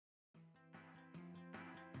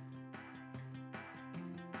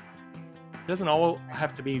It doesn't all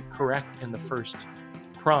have to be correct in the first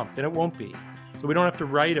prompt, and it won't be. So we don't have to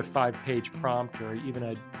write a 5-page prompt or even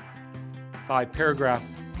a 5-paragraph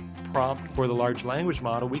prompt for the large language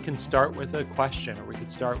model. We can start with a question, or we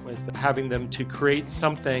could start with having them to create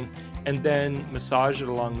something and then massage it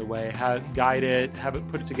along the way, guide it, have it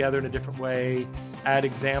put it together in a different way, add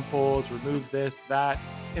examples, remove this, that.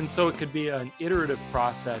 And so it could be an iterative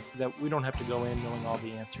process that we don't have to go in knowing all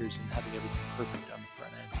the answers and having everything perfect on the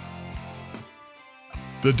front end.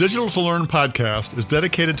 The Digital to Learn podcast is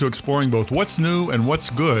dedicated to exploring both what's new and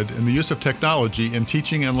what's good in the use of technology in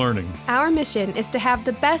teaching and learning. Our mission is to have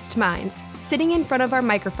the best minds sitting in front of our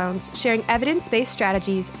microphones, sharing evidence-based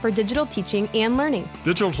strategies for digital teaching and learning.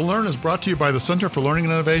 Digital to Learn is brought to you by the Center for Learning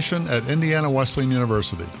and Innovation at Indiana Wesleyan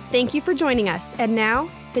University. Thank you for joining us. And now,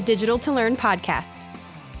 the Digital to Learn podcast.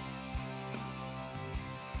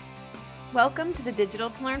 Welcome to the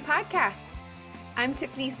Digital to Learn podcast. I'm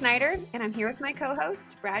Tiffany Snyder, and I'm here with my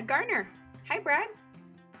co-host, Brad Garner. Hi, Brad.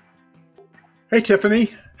 Hey, Tiffany.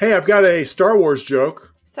 Hey, I've got a Star Wars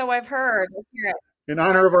joke. So I've heard. Let's hear it. In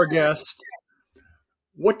honor of our guest,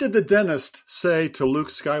 what did the dentist say to Luke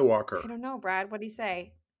Skywalker? I don't know, Brad. What did he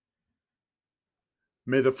say?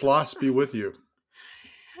 May the floss be with you.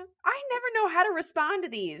 I never know how to respond to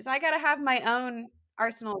these. I got to have my own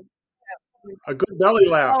arsenal. A good belly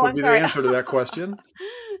laugh would I'm be sorry. the answer to that question.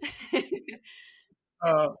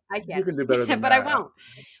 I can't. You can do better than but that. I won't.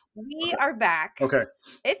 We are back. Okay.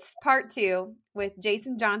 It's part 2 with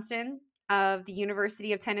Jason Johnston of the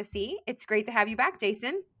University of Tennessee. It's great to have you back,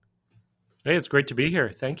 Jason. Hey, it's great to be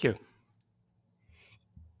here. Thank you.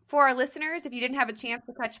 For our listeners, if you didn't have a chance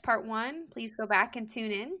to catch part 1, please go back and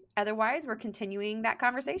tune in. Otherwise, we're continuing that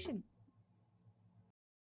conversation.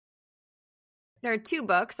 There are 2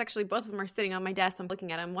 books. Actually, both of them are sitting on my desk. I'm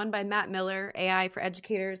looking at them. One by Matt Miller, AI for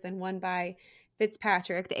Educators, and one by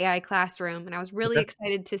Fitzpatrick, the AI Classroom. And I was really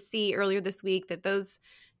excited to see earlier this week that those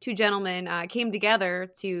 2 gentlemen came together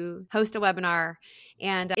to host a webinar.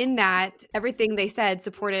 And in that, everything they said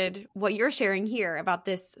supported what you're sharing here about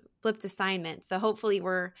this flipped assignment. So hopefully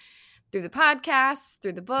we're through the podcasts,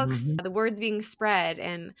 through the books, the words being spread.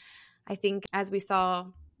 And I think as we saw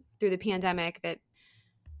through the pandemic that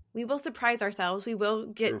we will surprise ourselves. We will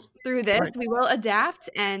get through this. Right. We will adapt,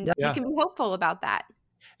 and we can be hopeful about that.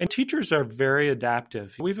 And teachers are very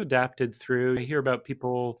adaptive. We've adapted through. I hear about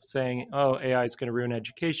people saying, oh, AI is going to ruin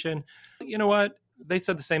education. You know what? They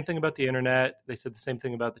said the same thing about the internet. They said the same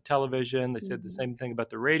thing about the television. They said the same thing about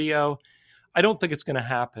the radio. I don't think it's going to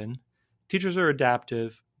happen. Teachers are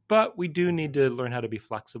adaptive, but we do need to learn how to be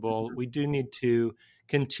flexible. We do need to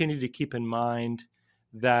continue to keep in mind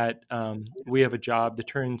that we have a job to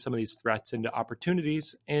turn some of these threats into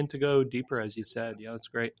opportunities and to go deeper, as you said. Yeah, that's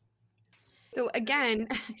great. So again,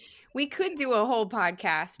 we could do a whole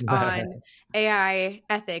podcast on AI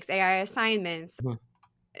ethics, AI assignments,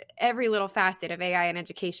 every little facet of AI in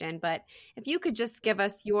education. But if you could just give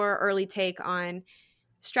us your early take on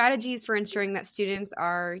strategies for ensuring that students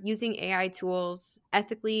are using AI tools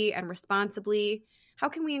ethically and responsibly, how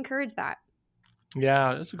can we encourage that?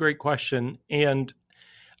 Yeah, that's a great question. And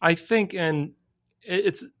I think, and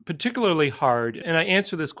it's particularly hard, and I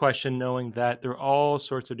answer this question knowing that there are all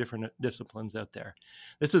sorts of different disciplines out there.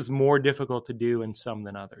 This is more difficult to do in some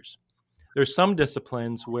than others. There's some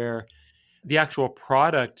disciplines where the actual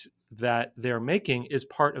product that they're making is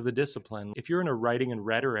part of the discipline. If you're in a writing and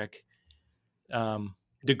rhetoric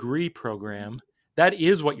degree program, that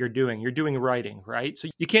is what you're doing. You're doing writing, right? So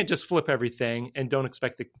you can't just flip everything and don't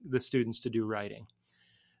expect the students to do writing.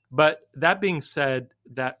 But that being said,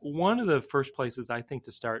 that one of the first places I think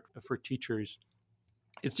to start for teachers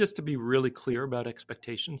is just to be really clear about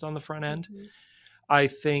expectations on the front end. I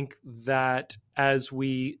think that as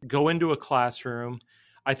we go into a classroom,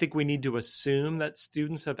 I think we need to assume that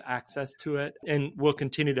students have access to it and will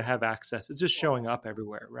continue to have access. It's just showing up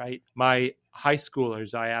everywhere, right? My high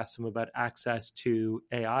schoolers, I asked them about access to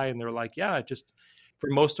AI, and they're like, yeah, for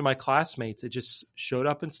most of my classmates, it just showed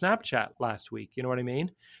up in Snapchat last week. You know what I mean?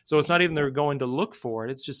 So it's not even they're going to look for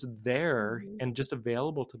it. It's just there and just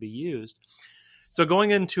available to be used. So going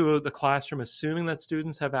into the classroom, assuming that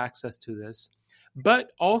students have access to this,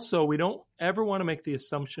 but also we don't ever want to make the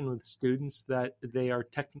assumption with students that they are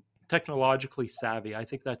technologically savvy. I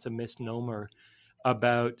think that's a misnomer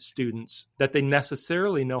about students, that they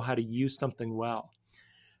necessarily know how to use something well.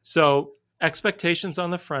 So expectations on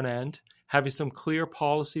the front end, having some clear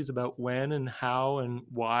policies about when and how and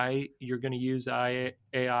why you're going to use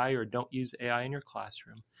AI or don't use AI in your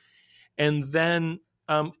classroom. And then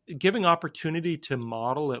giving opportunity to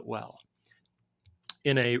model it well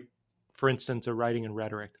in for instance, a writing and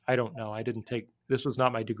rhetoric. I don't know. I didn't take This was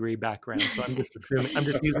not my degree background, so I'm just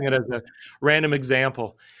using it as a random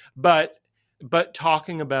example. But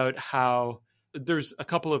talking about how there's a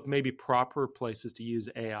couple of maybe proper places to use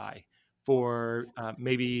AI for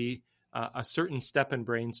maybe a certain step in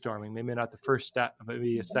brainstorming, maybe not the first step,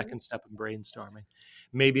 maybe a second step in brainstorming,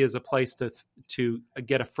 maybe as a place to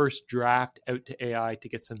get a first draft out to AI to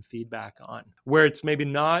get some feedback on, where it's maybe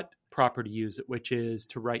not proper to use it, which is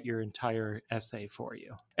to write your entire essay for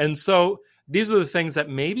you. And so these are the things that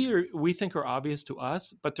maybe we think are obvious to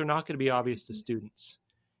us, but they're not going to be obvious to students.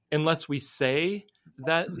 Unless we say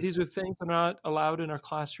that these are things that are not allowed in our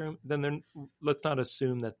classroom, then let's not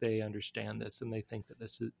assume that they understand this and they think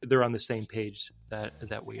that they're on the same page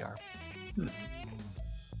that we are.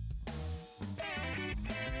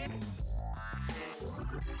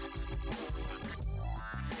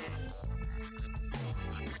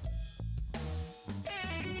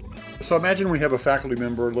 So imagine we have a faculty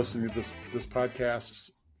member listening to this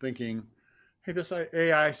podcast thinking, hey, this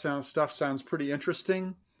AI stuff sounds pretty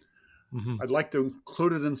interesting. Mm-hmm. I'd like to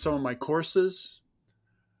include it in some of my courses.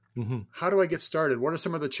 Mm-hmm. How do I get started? What are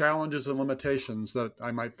some of the challenges and limitations that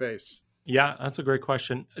I might face? Yeah, that's a great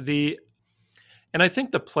question. And I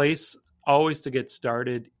think the place always to get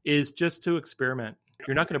started is just to experiment.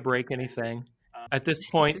 You're not going to break anything. At this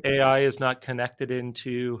point, AI is not connected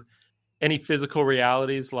into any physical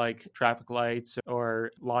realities like traffic lights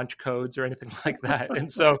or launch codes or anything like that.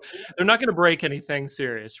 And so they're not going to break anything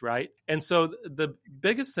serious, right? And so the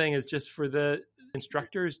biggest thing is just for the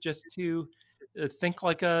instructors just to think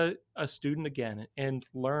like a student again and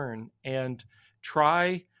learn and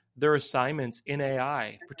try their assignments in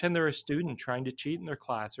AI. Pretend they're a student trying to cheat in their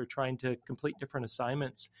class or trying to complete different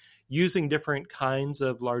assignments using different kinds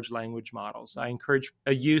of large language models. I encourage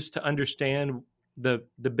a use to understand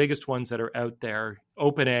the biggest ones that are out there,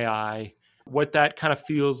 OpenAI, what that kind of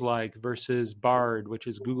feels like versus Bard, which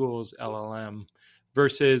is Google's LLM,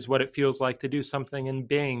 versus what it feels like to do something in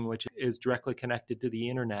Bing, which is directly connected to the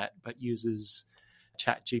internet, but uses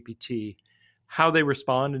ChatGPT, how they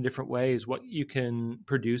respond in different ways, what you can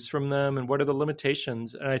produce from them, and what are the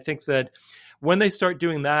limitations. And I think that when they start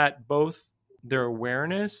doing that, both their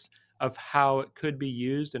awareness of how it could be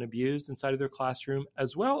used and abused inside of their classroom,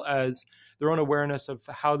 as well as their own awareness of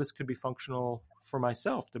how this could be functional for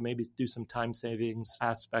myself to maybe do some time savings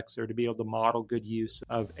aspects or to be able to model good use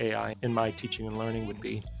of AI in my teaching and learning would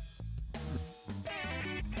be.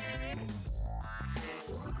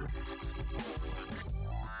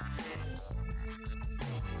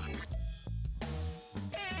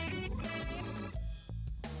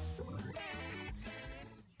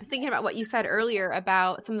 Thinking about what you said earlier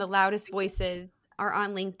about some of the loudest voices are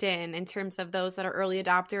on LinkedIn in terms of those that are early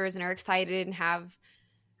adopters and are excited and have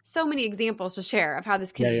so many examples to share of how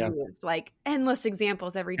this can be used, like endless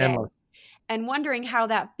examples every day. And wondering how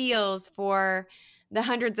that feels for the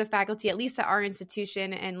hundreds of faculty, at least at our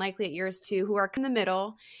institution and likely at yours too, who are in the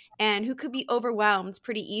middle and who could be overwhelmed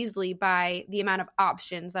pretty easily by the amount of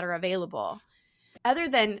options that are available. Other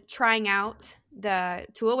than trying out the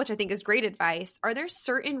tool, which I think is great advice, are there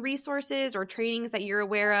certain resources or trainings that you're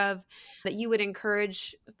aware of that you would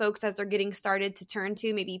encourage folks as they're getting started to turn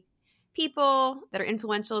to? Maybe people that are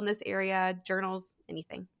influential in this area, journals,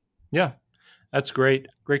 anything? Yeah, that's great.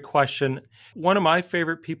 Great question. One of my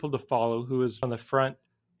favorite people to follow who is on the front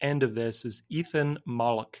end of this is Ethan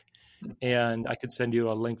Mollick. And I could send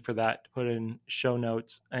you a link for that to put in show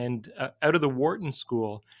notes. And out of the Wharton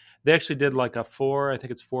School, they actually did like a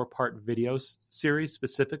 4-part video series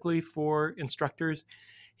specifically for instructors.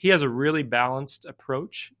 He has a really balanced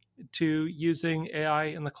approach to using AI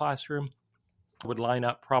in the classroom. Would line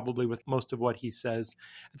up probably with most of what he says.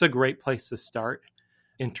 It's a great place to start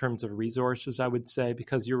in terms of resources, I would say,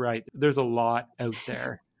 because you're right. There's a lot out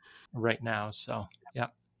there right now. So, yeah.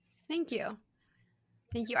 Thank you.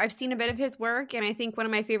 Thank you. I've seen a bit of his work, and I think one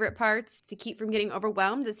of my favorite parts to keep from getting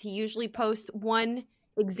overwhelmed is he usually posts one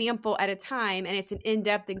example at a time, and it's an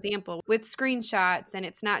in-depth example with screenshots, and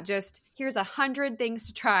it's not just here's 100 things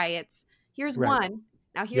to try. It's here's one.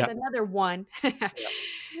 Now here's another one.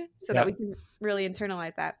 So that we can really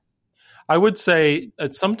internalize that. I would say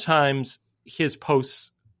sometimes his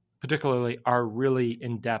posts particularly are really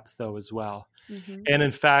in-depth though as well. Mm-hmm. And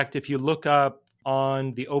in fact, if you look up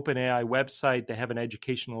on the OpenAI website, they have an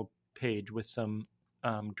educational page with some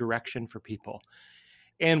direction for people.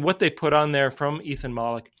 And what they put on there from Ethan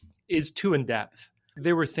Mollick is too in-depth.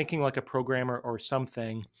 They were thinking like a programmer or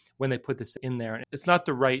something when they put this in there. It's not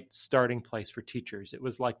the right starting place for teachers. It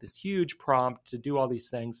was like this huge prompt to do all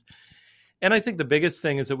these things. And I think the biggest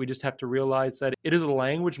thing is that we just have to realize that it is a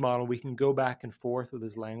language model. We can go back and forth with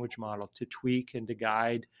this language model to tweak and to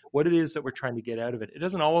guide what it is that we're trying to get out of it. It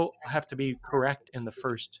doesn't all have to be correct in the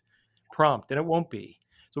first prompt, and it won't be.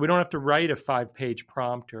 So we don't have to write a 5-page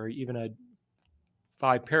prompt or even a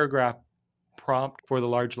 5-paragraph prompt for the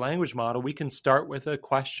large language model. We can start with a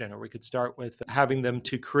question, or we could start with having them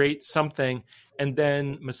to create something and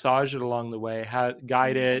then massage it along the way,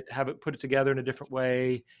 guide it, have it put it together in a different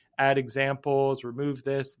way, add examples, remove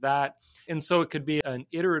this, that. And so it could be an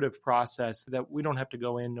iterative process that we don't have to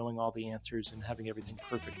go in knowing all the answers and having everything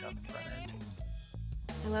perfect on the front end.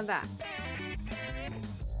 I love that.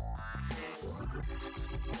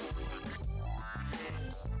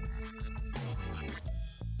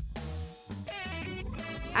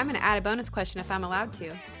 I'm going to add a bonus question if I'm allowed to.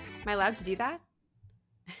 Am I allowed to do that?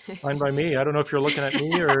 Fine by me. I don't know if you're looking at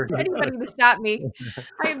me or anybody to stop me.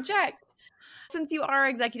 I object. Since you are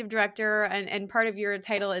executive director and part of your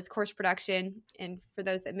title is course production, and for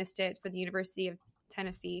those that missed it, for the University of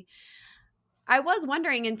Tennessee, I was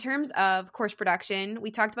wondering, in terms of course production, we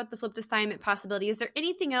talked about the flipped assignment possibility. Is there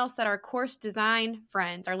anything else that our course design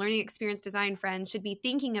friends, our learning experience design friends, should be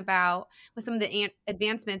thinking about with some of the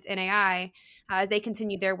advancements in AI as they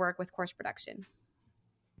continue their work with course production?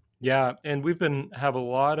 Yeah, and we've have a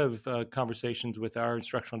lot of conversations with our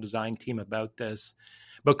instructional design team about this,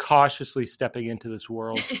 but cautiously stepping into this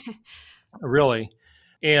world, really.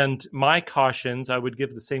 And my cautions, I would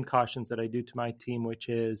give the same cautions that I do to my team, which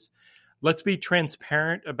is, let's be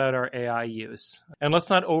transparent about our AI use, and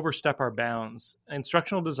let's not overstep our bounds.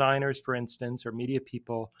 Instructional designers, for instance, or media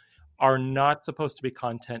people are not supposed to be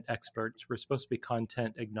content experts. We're supposed to be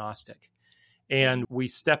content agnostic. And we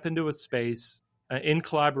step into a space in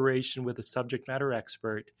collaboration with a subject matter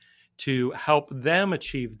expert to help them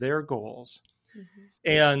achieve their goals.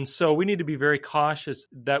 Mm-hmm. And so we need to be very cautious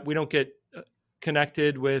that we don't get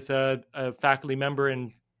connected with a faculty member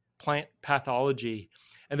in plant pathology,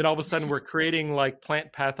 and then all of a sudden we're creating like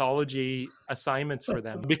plant pathology assignments for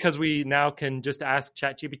them because we now can just ask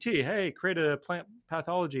ChatGPT, hey, create a plant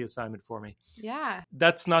pathology assignment for me. Yeah.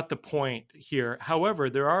 That's not the point here. However,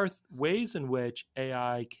 there are ways in which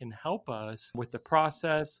AI can help us with the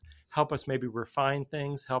process, help us maybe refine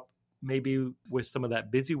things, help maybe with some of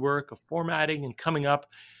that busy work of formatting and coming up.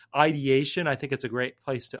 Ideation, I think it's a great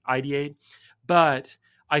place to ideate. But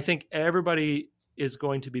I think everybody is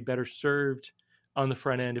going to be better served on the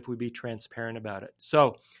front end if we be transparent about it.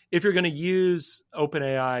 So if you're going to use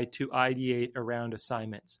OpenAI to ideate around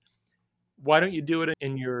assignments, why don't you do it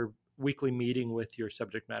in your weekly meeting with your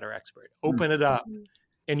subject matter expert? Open it up,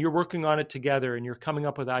 and you're working on it together, and you're coming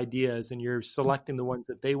up with ideas, and you're selecting the ones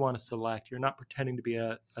that they want to select. You're not pretending to be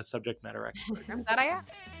a subject matter expert. I'm glad I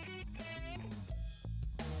asked.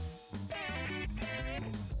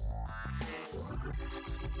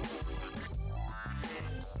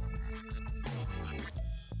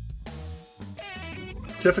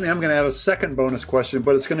 Tiffany, I'm going to add a second bonus question,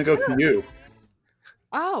 but it's going to go to you.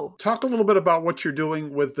 Oh. Talk a little bit about what you're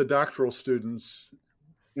doing with the doctoral students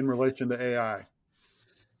in relation to AI.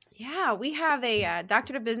 Yeah, we have a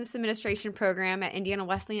Doctorate of Business Administration program at Indiana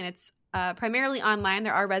Wesleyan. It's primarily online.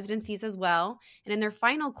 There are residencies as well. And in their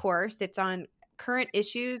final course, it's on current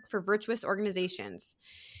issues for virtuous organizations.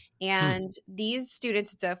 And these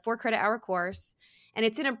students, it's a 4-credit-hour course. And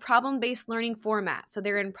it's in a problem-based learning format. So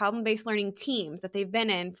they're in problem-based learning teams that they've been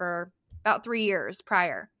in for about 3 years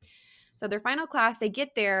prior. So their final class, they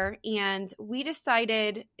get there, and we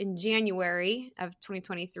decided in January of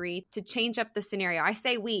 2023 to change up the scenario. I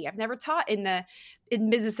say we. I've never taught in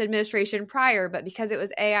business administration prior, but because it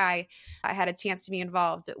was AI, I had a chance to be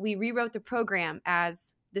involved. But we rewrote the program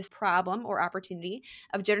as this problem or opportunity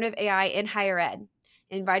of generative AI in higher ed,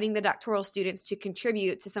 inviting the doctoral students to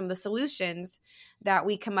contribute to some of the solutions that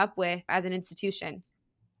we come up with as an institution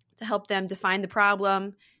to help them define the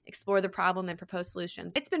problem, explore the problem, and propose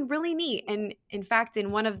solutions. It's been really neat. And in fact,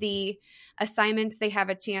 in one of the assignments, they have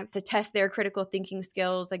a chance to test their critical thinking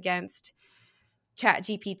skills against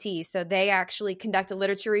ChatGPT. So they actually conduct a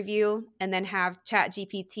literature review and then have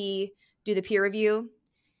ChatGPT do the peer review.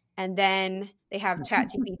 And then they have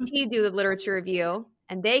ChatGPT do the literature review,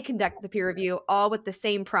 and they conduct the peer review all with the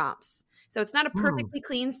same prompts. So it's not a perfectly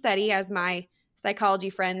clean study, as my psychology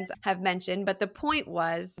friends have mentioned, but the point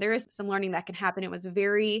was there is some learning that can happen. It was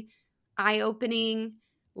very eye-opening,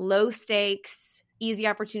 low stakes, easy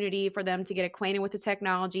opportunity for them to get acquainted with the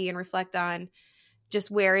technology and reflect on just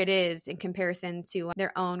where it is in comparison to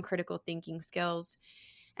their own critical thinking skills.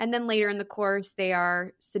 And then later in the course, they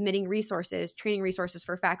are submitting resources, training resources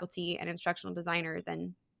for faculty and instructional designers.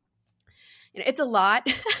 And it's a lot.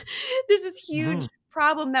 There's this huge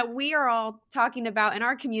problem that we are all talking about in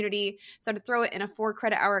our community. So to throw it in a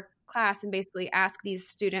 4-credit hour class and basically ask these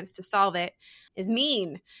students to solve it is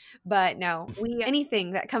mean. But no,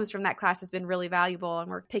 anything that comes from that class has been really valuable, and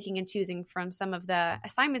we're picking and choosing from some of the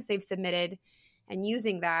assignments they've submitted and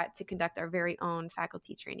using that to conduct our very own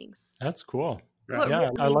faculty trainings. That's cool. So Yeah,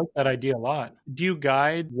 really, I like that idea a lot. Do you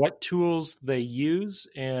guide what tools they use,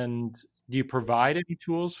 and do you provide any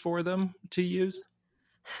tools for them to use?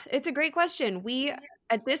 It's a great question. We,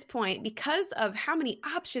 at this point, because of how many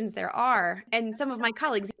options there are, and some of my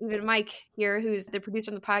colleagues, even Mike here, who's the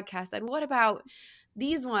producer on the podcast, said, what about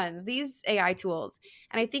these ones, these AI tools?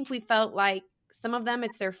 And I think we felt like some of them,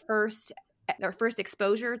 it's their first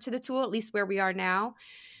exposure to the tool, at least where we are now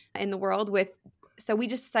in the world with. So we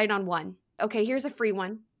just decided on one. Okay, here's a free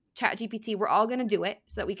one, ChatGPT. We're all going to do it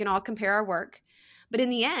so that we can all compare our work. But in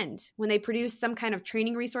the end, when they produce some kind of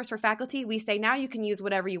training resource for faculty, we say, now you can use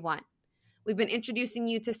whatever you want. We've been introducing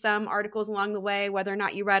you to some articles along the way. Whether or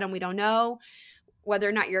not you read them, we don't know. Whether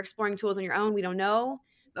or not you're exploring tools on your own, we don't know.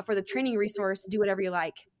 But for the training resource, do whatever you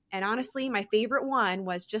like. And honestly, my favorite one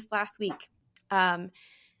was just last week. A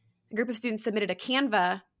group of students submitted a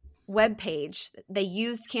Canva web page. They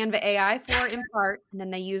used Canva AI for in part, and then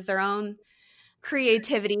they used their own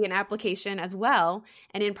creativity and application as well.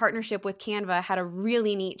 And in partnership with Canva, had a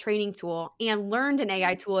really neat training tool and learned an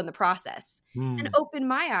AI tool in the process and opened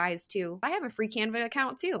my eyes to, I have a free Canva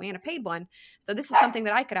account too and a paid one. So this is something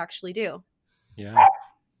that I could actually do. Yeah.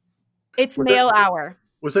 It's mail hour.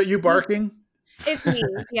 Was that you barking? It's me.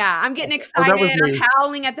 Yeah. I'm getting excited. I'm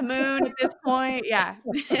howling at the moon at this point. Yeah.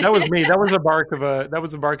 That was me. That was a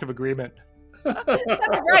bark of agreement.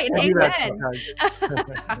 That's right. And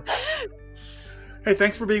amen. Hey,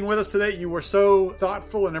 thanks for being with us today. You were so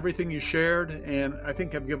thoughtful in everything you shared, and I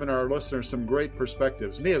think have given our listeners some great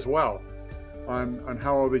perspectives, me as well, on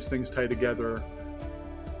how all these things tie together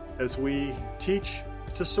as we teach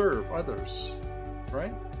to serve others,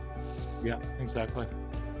 right? Yeah, exactly.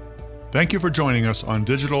 Thank you for joining us on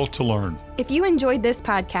Digital to Learn. If you enjoyed this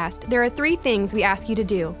podcast, there are 3 things we ask you to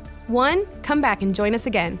do. 1, come back and join us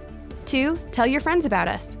again. 2, tell your friends about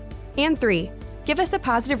us. And 3, give us a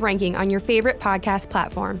positive ranking on your favorite podcast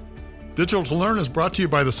platform. Digital to Learn is brought to you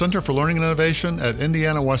by the Center for Learning and Innovation at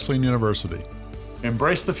Indiana Wesleyan University.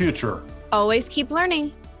 Embrace the future. Always keep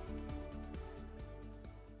learning.